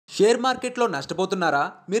Share మార్కెట్లో నష్టపోతున్నారా?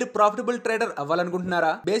 మీరు profitable trader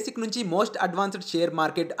అవ్వాలనుకుంటున్నారా? Basic నుంచి most advanced share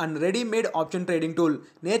market and readymade option trading tool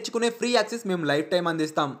నేర్చుకునే free access మేము లైఫ్ టైం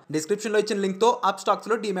అందిస్తాం. డిస్క్రిప్షన్ లో ఇచ్చిన లింక్ తో Upstox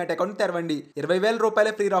లో DEMAT అకౌంట్ తెరవండి. 20,000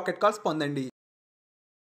 రూపాయల ఫ్రీ రాకెట్ కాల్స్ పొందండి.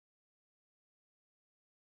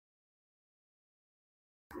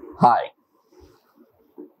 హాయ్,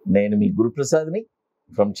 నేను మీ గురు ప్రసాద్ని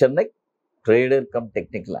from Chennai, trader come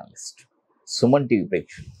technical analyst. Suman TV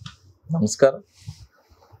ప్రేక్షకులు నమస్కారం.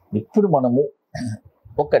 ఇప్పుడు మనము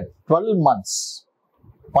ఒక 12 months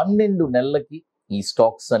 12 నెలలకి ఈ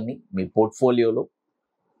స్టాక్స్ అన్ని మీ పోర్ట్ఫోలియోలో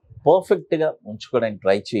పర్ఫెక్ట్గా ఉంచుకోవడానికి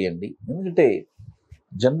ట్రై చేయండి. ఎందుకంటే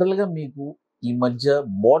జనరల్గా మీకు ఈ మధ్య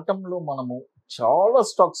బాటంలో మనము చాలా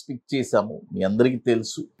స్టాక్స్ పిక్ చేసాము, మీ అందరికీ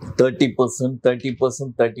తెలుసు. 30%,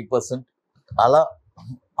 30%, 30% అలా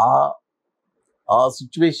ఆ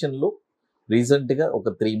సిచ్యువేషన్లో రీసెంట్గా ఒక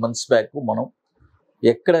 3 months బ్యాక్ మనం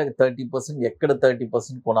ఎక్కడ 30%, ఎక్కడ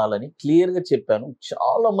 30% కొనాలని క్లియర్గా చెప్పాను.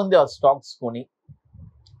 చాలామంది ఆ స్టాక్స్ కొని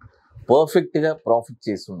పర్ఫెక్ట్గా ప్రాఫిట్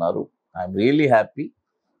చేస్తున్నారు. I'm really happy.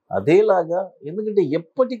 అదేలాగా ఎందుకంటే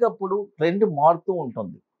ఎప్పటికప్పుడు ట్రెండ్ మారుతూ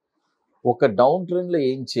ఉంటుంది. ఒక డౌన్ ట్రెండ్లో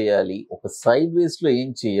ఏం చేయాలి, ఒక సైడ్ వేస్లో ఏం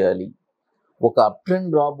చేయాలి, ఒక అప్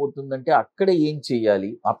ట్రెండ్ రాబోతుందంటే అక్కడే ఏం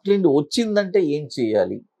చేయాలి, అప్ ట్రెండ్ వచ్చిందంటే ఏం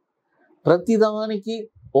చేయాలి, ప్రతిదానికి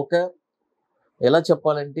ఒక ఎలా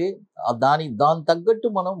చెప్పాలంటే దాని తగ్గట్టు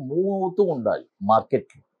మనం మూవ్ అవుతూ ఉండాలి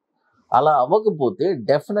మార్కెట్లో. అలా అవ్వకపోతే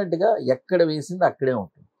డెఫినెట్గా ఎక్కడ వేసింది అక్కడే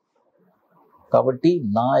ఉంటుంది. కాబట్టి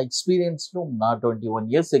నా ఎక్స్పీరియన్స్లో, నా 21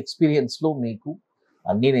 years ఎక్స్పీరియన్స్లో మీకు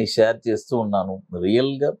అన్నీ నేను షేర్ చేస్తూ ఉన్నాను.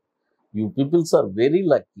 రియల్గా you peoples are very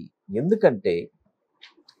lucky. ఎందుకంటే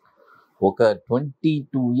ఒక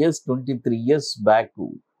 22 years, 23 years బ్యాక్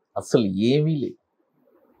అసలు ఏమీ లేదు.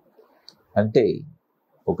 అంటే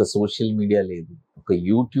ఒక సోషల్ మీడియా లేదు, ఒక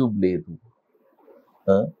యూట్యూబ్ లేదు,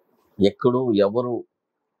 ఎక్కడో ఎవరు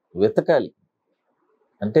వెతకాలి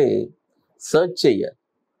అంటే సర్చ్ చేయాలి.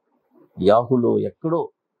 యాహూలో ఎక్కడో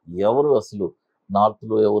ఎవరు అసలు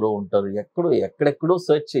నార్త్లో ఎవరో ఉంటారు, ఎక్కడెక్కడో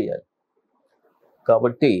సర్చ్ చేయాలి.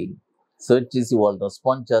 కాబట్టి సర్చ్ చేసి వాళ్ళు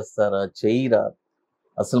రెస్పాండ్ చేస్తారా, చేయరా,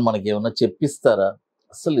 అసలు మనకి ఏమన్నా చెప్పిస్తారా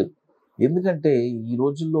అసలు. ఎందుకంటే ఈ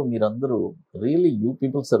రోజుల్లో మీరందరూ really you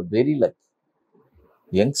peoples are very lucky,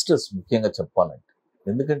 youngsters ముఖ్యంగా చెప్పాలంటే.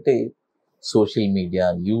 ఎందుకంటే సోషల్ మీడియా,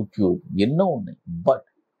 యూట్యూబ్ ఎన్నో ఉన్నాయి. బట్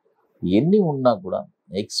ఎన్ని ఉన్నా కూడా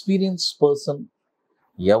ఎక్స్పీరియన్స్ పర్సన్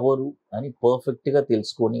ఎవరు అని పర్ఫెక్ట్గా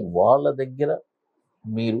తెలుసుకొని వాళ్ళ దగ్గర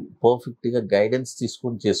మీరు పర్ఫెక్ట్గా గైడెన్స్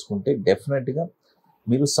తీసుకొని చేసుకుంటే డెఫినెట్గా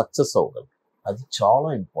మీరు సక్సెస్ అవ్వగలరు. అది చాలా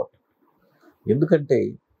ఇంపార్టెంట్. ఎందుకంటే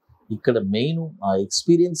ఇక్కడ మెయిన్ ఆ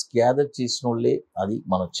ఎక్స్పీరియన్స్ గ్యాదర్ చేసిన వాళ్ళే అది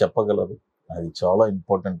మనం చెప్పగలరు. అది చాలా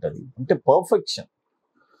ఇంపార్టెంట్. అది అంటే పర్ఫెక్షన్.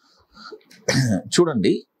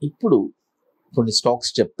 చూడండి, ఇప్పుడు కొన్ని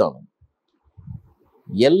స్టాక్స్ చెప్తాను.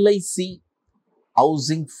 LIC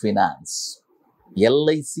housing finance.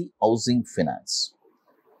 LIC housing finance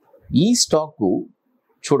ఈ స్టాకు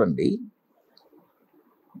చూడండి,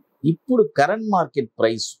 ఇప్పుడు కరెంట్ మార్కెట్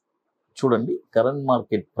ప్రైస్ చూడండి, కరెంట్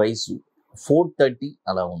మార్కెట్ ప్రైస్ 430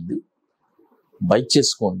 అలా ఉంది. బై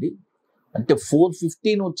చేసుకోండి. అంటే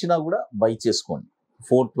 415 వచ్చినా కూడా బై చేసుకోండి.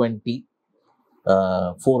 420,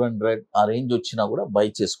 400 ఆ రేంజ్ వచ్చినా కూడా బై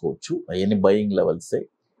చేసుకోవచ్చు. అవన్నీ బయింగ్ లెవెల్సే.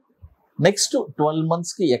 నెక్స్ట్ 12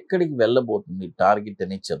 monthsకి ఎక్కడికి వెళ్ళబోతుంది టార్గెట్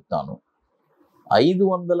అనేది చెప్తాను.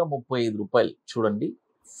 535 రూపాయలు చూడండి.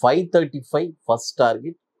 535 first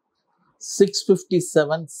target,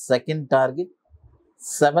 657 second target,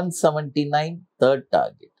 779 third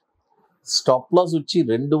target. Stop loss వచ్చి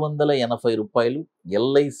 280 రూపాయలు.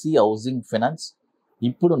 ఎల్ఐసి హౌసింగ్ ఫైనాన్స్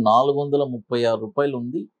ఇప్పుడు 436 రూపాయలు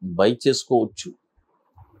ఉంది. బై చేసుకోవచ్చు.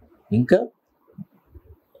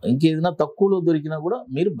 ఇంకేదైనా తక్కువలో దొరికినా కూడా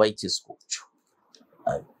మీరు బై చేసుకోవచ్చు.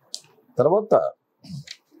 తర్వాత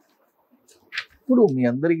ఇప్పుడు మీ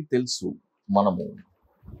అందరికీ తెలుసు, మనము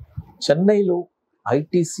చెన్నైలో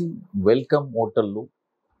ఐటీసీ వెల్కమ్ హోటల్లో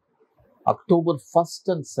October 1st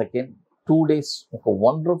and 2nd 2 days ఒక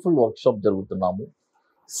వండర్ఫుల్ వర్క్షాప్ జరుగుతున్నాము.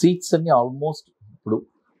 సీట్స్ అన్ని ఆల్మోస్ట్ ఇప్పుడు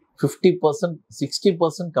 50%,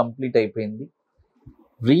 60% కంప్లీట్ అయిపోయింది.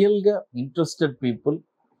 రియల్గా ఇంట్రెస్టెడ్ పీపుల్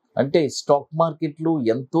అంటే స్టాక్ మార్కెట్లో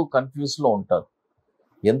ఎంతో కన్ఫ్యూజ్లో ఉంటారు.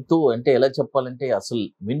 ఎంతో అంటే ఎలా చెప్పాలంటే అసలు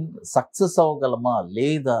సక్సెస్ అవ్వగలమా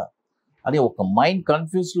లేదా అని ఒక మైండ్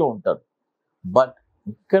కన్ఫ్యూజ్లో ఉంటారు. బట్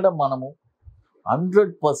ఇక్కడ మనము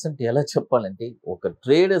 100% ఎలా చెప్పాలంటే ఒక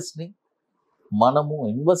ట్రేడర్స్ని మనము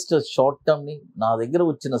ఇన్వెస్టర్స్ షార్ట్ టర్మ్ని నా దగ్గర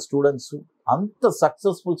వచ్చిన స్టూడెంట్స్ అంత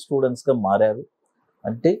సక్సెస్ఫుల్ స్టూడెంట్స్గా మారారు.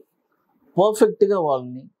 అంటే పర్ఫెక్ట్గా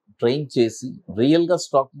వాళ్ళని ట్రైన్ చేసి రియల్గా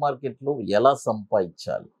స్టాక్ మార్కెట్లో ఎలా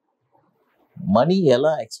సంపాదించాలి, మనీ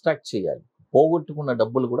ఎలా ఎక్స్ట్రాక్ట్ చేయాలి, పోగొట్టుకున్న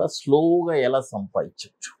డబ్బులు కూడా స్లోగా ఎలా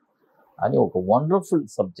సంపాదించవచ్చు, అని ఒక wonderful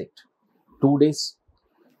subject. 2 days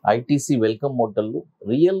ITC welcome హోటళ్ళు.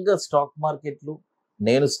 రియల్గా స్టాక్ మార్కెట్లు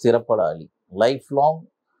నేను స్థిరపడాలి, లైఫ్ లాంగ్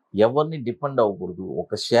ఎవరిని డిపెండ్ అవ్వకూడదు,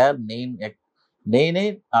 ఒక షేర్ నేనే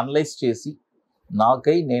అనలైజ్ చేసి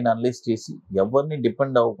నేను అనలైజ్ చేసి ఎవరిని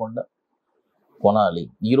డిపెండ్ అవ్వకుండా కొనాలి.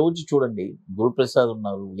 ఈరోజు చూడండి, గురుప్రసాద్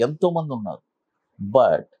ఉన్నారు, ఎంతోమంది ఉన్నారు.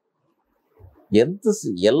 బట్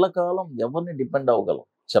ఎల్లకాలం ఎవరిని డిపెండ్ అవ్వగలం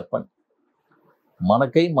చెప్పండి?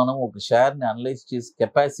 మనకై మనం ఒక షేర్ని అనలైజ్ చేసి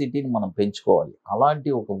కెపాసిటీని మనం పెంచుకోవాలి. అలాంటి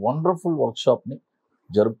ఒక వండర్ఫుల్ వర్క్షాప్ని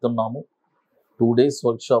జరుపుతున్నాము. 2 days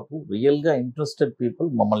workshop. రియల్గా ఇంట్రెస్టెడ్ పీపుల్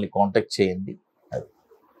మమ్మల్ని కాంటాక్ట్ చేయండి.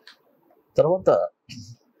 తర్వాత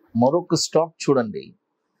మరొక స్టాక్ చూడండి,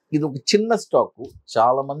 ఇది ఒక చిన్న స్టాకు,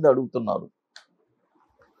 చాలామంది అడుగుతున్నారు.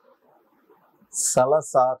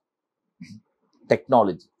 సలసార్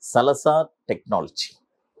టెక్నాలజీ.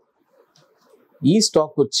 ఈ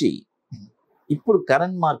స్టాక్ వచ్చి ఇప్పుడు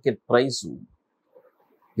కరెంట్ మార్కెట్ ప్రైసు,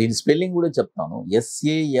 దీని స్పెల్లింగ్ కూడా చెప్తాను,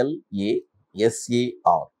 SALASAR,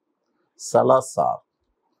 సలసార్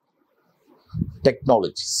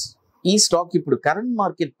టెక్నాలజీస్. ఈ స్టాక్ ఇప్పుడు కరెంట్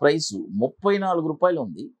మార్కెట్ ప్రైసు 34 రూపాయలు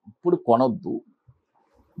ఉంది. ఇప్పుడు కొనొద్దు.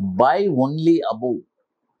 బై ఓన్లీ అబౌవ్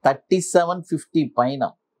 37.50 పైన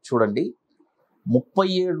చూడండి,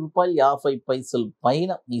 37 రూపాయలు 50 పైసలు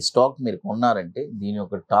పైన ఈ స్టాక్ మీరు కొన్నారంటే దీని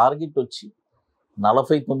యొక్క టార్గెట్ వచ్చి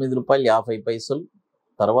 49 రూపాయలు 50 పైసలు,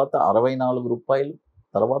 తర్వాత 64 రూపాయలు,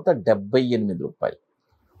 తర్వాత 78 రూపాయలు.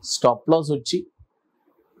 స్టాప్ లాస్ వచ్చి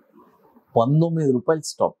 19 రూపాయలు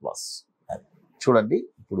స్టాప్ లాస్. చూడండి,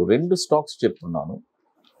 ఇప్పుడు 2 స్టాక్స్ చెప్తున్నాను,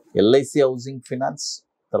 ఎల్ఐసి హౌసింగ్ ఫైనాన్స్,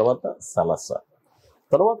 తర్వాత సలసార్.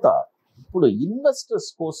 తర్వాత ఇప్పుడు ఇన్వెస్టర్స్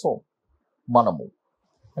కోసం మనము,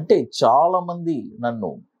 అంటే చాలామంది నన్ను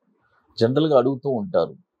జనరల్గా అడుగుతూ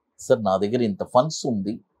ఉంటారు, సార్ నా దగ్గర ఇంత ఫండ్స్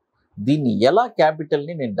ఉంది, దీన్ని ఎలా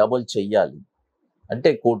క్యాపిటల్ని నేను డబుల్ చెయ్యాలి, అంటే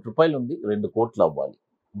 1 కోటి రూపాయలు ఉంది 2 కోట్లు అవ్వాలి,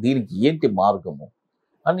 దీనికి ఏంటి మార్గము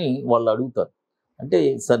అని వాళ్ళు అడుగుతారు. అంటే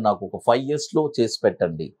సార్ నాకు ఒక 5 yearsలో చేసి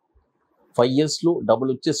పెట్టండి, 5 yearsలో డబుల్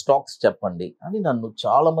వచ్చే స్టాక్స్ చెప్పండి అని నన్ను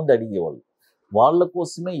చాలామంది అడిగేవాళ్ళు. వాళ్ళ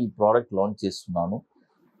కోసమే ఈ ప్రోడక్ట్ లాంచ్ చేస్తున్నాను.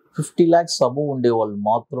 50 lakhs అబోవ్ ఉండేవాళ్ళు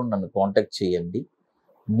మాత్రం నన్ను కాంటాక్ట్ చేయండి,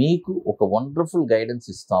 మీకు ఒక వండర్ఫుల్ గైడెన్స్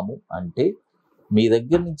ఇస్తాము. అంటే మీ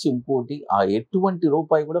దగ్గర నుంచి ఇంకోటి ఎటువంటి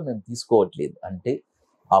రూపాయి కూడా మేము తీసుకోవట్లేదు, అంటే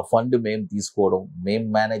ఆ ఫండ్ మేము తీసుకోవడం, మేము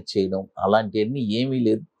మేనేజ్ చేయడం అలాంటివన్నీ ఏమీ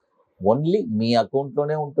లేదు. ఓన్లీ మీ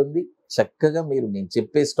అకౌంట్లోనే ఉంటుంది. చక్కగా మీరు నేను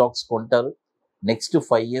చెప్పే స్టాక్స్ కొంటారు. నెక్స్ట్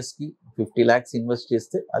 5 yearsకి 50 lakhs ఇన్వెస్ట్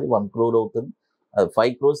చేస్తే అది 1 crore అవుతుంది. అది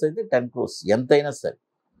 5 crores అయితే 10 crores ఎంతైనా సరే.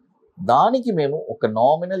 దానికి మేము ఒక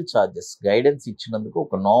నామినల్ ఛార్జెస్, గైడెన్స్ ఇచ్చినందుకు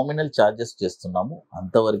ఒక నామినల్ ఛార్జెస్ చేస్తున్నాము,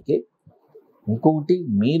 అంతవరకే. ఇంకొకటి,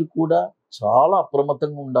 మీరు కూడా చాలా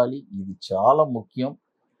అప్రమత్తంగా ఉండాలి, ఇది చాలా ముఖ్యం.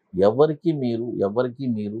 ఎవరికి మీరు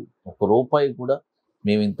 1 రూపాయి కూడా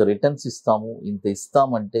మేము ఇంత రిటర్న్స్ ఇస్తాము, ఇంత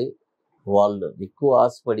ఇస్తామంటే వాళ్ళు ఎక్కువ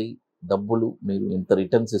ఆశపడి డబ్బులు, మీరు ఇంత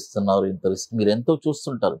రిటర్న్స్ ఇస్తున్నారు, ఇంత రిస్క్, మీరు ఎంతో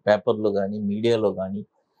చూస్తుంటారు పేపర్లో కానీ మీడియాలో కానీ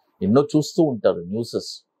ఎన్నో చూస్తూ ఉంటారు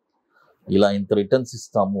న్యూసెస్, ఇలా ఇంత రిటర్న్స్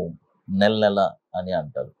ఇస్తాము నెల అని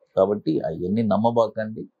అంటారు. కాబట్టి అవన్నీ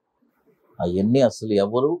నమ్మబాకండి. అవన్నీ అసలు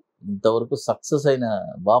ఎవరు ఇంతవరకు సక్సెస్ అయిన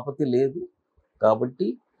బాపతి లేదు. కాబట్టి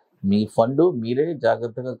మీ ఫండ్ మీరే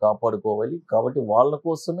జాగ్రత్తగా కాపాడుకోవాలి. కాబట్టి వాళ్ళ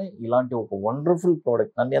కోసమే ఇలాంటి ఒక వండర్ఫుల్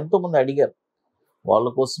ప్రోడక్ట్, నన్ను ఎంతోమంది అడిగారు, వాళ్ళ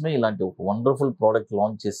కోసమే ఇలాంటి ఒక వండర్ఫుల్ ప్రోడక్ట్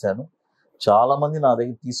లాంచ్ చేశాను. చాలామంది నా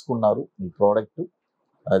దగ్గర తీసుకున్నారు ఈ ప్రోడక్ట్.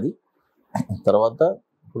 అది తర్వాత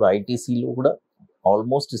ఇప్పుడు ఐటీసీలో కూడా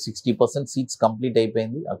ఆల్మోస్ట్ 60% సీట్స్ కంప్లీట్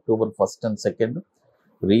అయిపోయింది. October 1st and 2nd.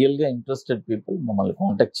 రియల్గా ఇంట్రెస్టెడ్ పీపుల్ మమ్మల్ని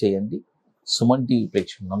కాంటాక్ట్ చేయండి. సుమన్ టీవీ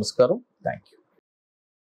ప్రేక్షకులు నమస్కారం. Thank you.